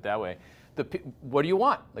characterized it that way. What do you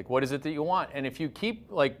want? Like, what is it that you want? And if you keep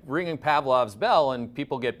like ringing Pavlov's bell and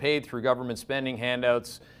people get paid through government spending,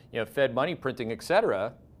 handouts, Fed money printing, et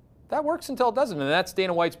cetera, that works until it doesn't. And that's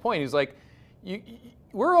Dana White's point. He's like,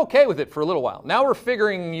 we're okay with it for a little while. Now we're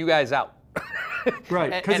figuring you guys out.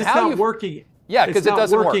 Right, because it's not working. Yeah, because it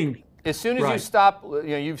doesn't work. As soon as Right. you stop,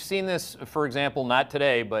 you've seen this, for example, not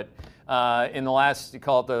today, but in the last,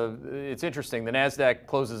 it's interesting, the NASDAQ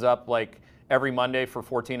closes up like every Monday for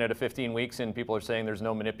 14 out of 15 weeks, and people are saying there's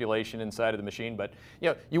no manipulation inside of the machine. But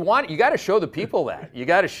you got to show the people that. You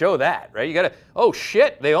got to show that, right? You got to, oh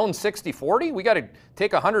shit, they own 60-40. We got to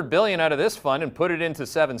take $100 billion out of this fund and put it into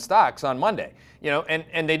 7 stocks on Monday.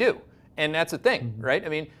 And they do, and that's a thing, right? I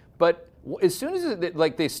mean, but as soon as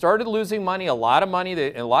they started losing money, a lot of money,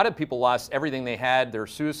 a lot of people lost everything they had. Their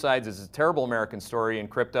suicides is a terrible American story in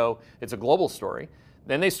crypto. It's a global story.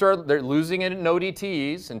 Then they're losing it in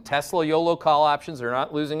ODTs and Tesla YOLO call options. They're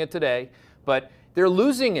not losing it today, but they're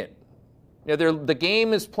losing it. The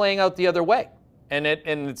game is playing out the other way, and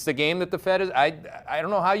it's the game that the Fed is. I don't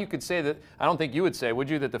know how you could say that. I don't think you would say, would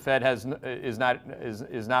you, that the Fed is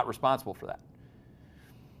not responsible for that?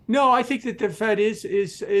 No, I think that the Fed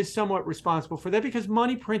is somewhat responsible for that, because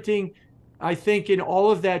money printing, I think, in all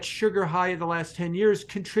of that sugar high of the last 10 years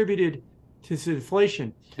contributed to this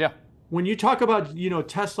inflation. Yeah. When you talk about,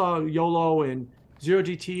 Tesla, YOLO, and zero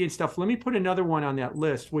GT and stuff, let me put another one on that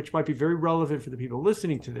list, which might be very relevant for the people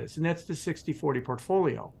listening to this, and that's the 60-40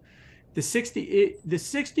 portfolio. The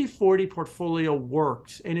 60-40 portfolio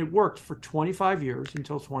works, and it worked for 25 years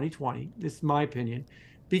until 2020. This is my opinion,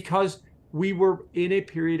 because we were in a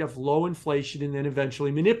period of low inflation and then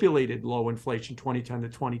eventually manipulated low inflation 2010 to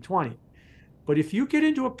 2020. But if you get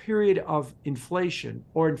into a period of inflation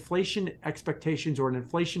or inflation expectations or an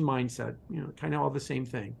inflation mindset, kind of all the same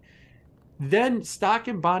thing, then stock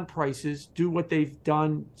and bond prices do what they've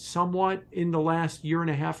done somewhat in the last year and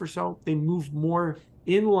a half or so. They move more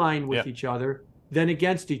in line with each other than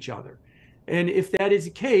against each other. And if that is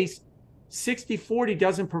the case, 60-40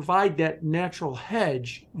 doesn't provide that natural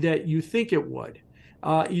hedge that you think it would.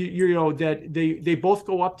 That they both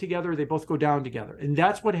go up together, they both go down together. And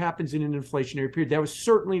that's what happens in an inflationary period. That was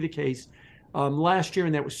certainly the case last year,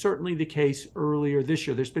 and that was certainly the case earlier this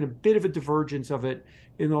year. There's been a bit of a divergence of it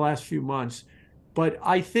in the last few months. But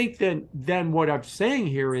I think then what I'm saying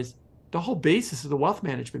here is the whole basis of the wealth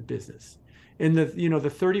management business. And the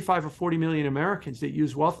 35 or 40 million Americans that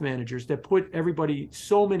use wealth managers, that put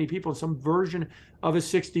so many people in some version of a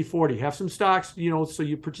 60-40. Have some stocks, so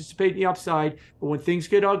you participate in the upside, but when things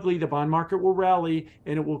get ugly, the bond market will rally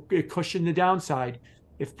and it will cushion the downside.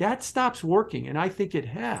 If that stops working, and I think it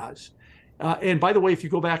has, and by the way, if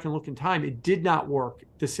you go back and look in time, it did not work,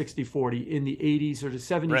 the 60-40, in the 80s or the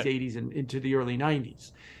 70s, right, 80s, and into the early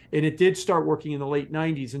 90s. And it did start working in the late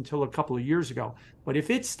 90s until a couple of years ago. But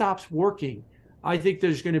if it stops working, I think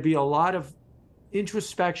there's going to be a lot of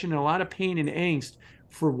introspection and a lot of pain and angst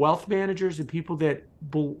for wealth managers and people that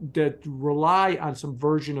rely on some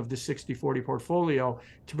version of the 60-40 portfolio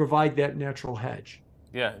to provide that natural hedge.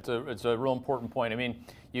 Yeah, it's a real important point. I mean,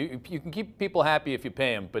 you can keep people happy if you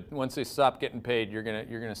pay them, but once they stop getting paid, you're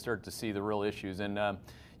gonna start to see the real issues. And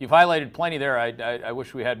you've highlighted plenty there. I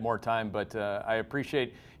wish we had more time, but I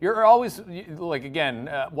appreciate. You're always, like, again,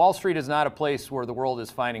 Wall Street is not a place where the world is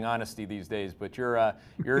finding honesty these days, but you're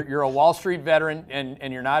a Wall Street veteran,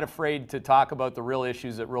 and you're not afraid to talk about the real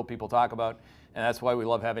issues that real people talk about, and that's why we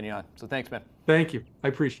love having you on. So thanks, man. Thank you. I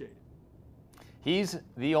appreciate it. He's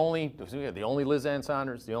the only Liz Ann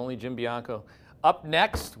Saunders, the only Jim Bianco. Up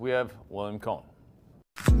next, we have William Cohen.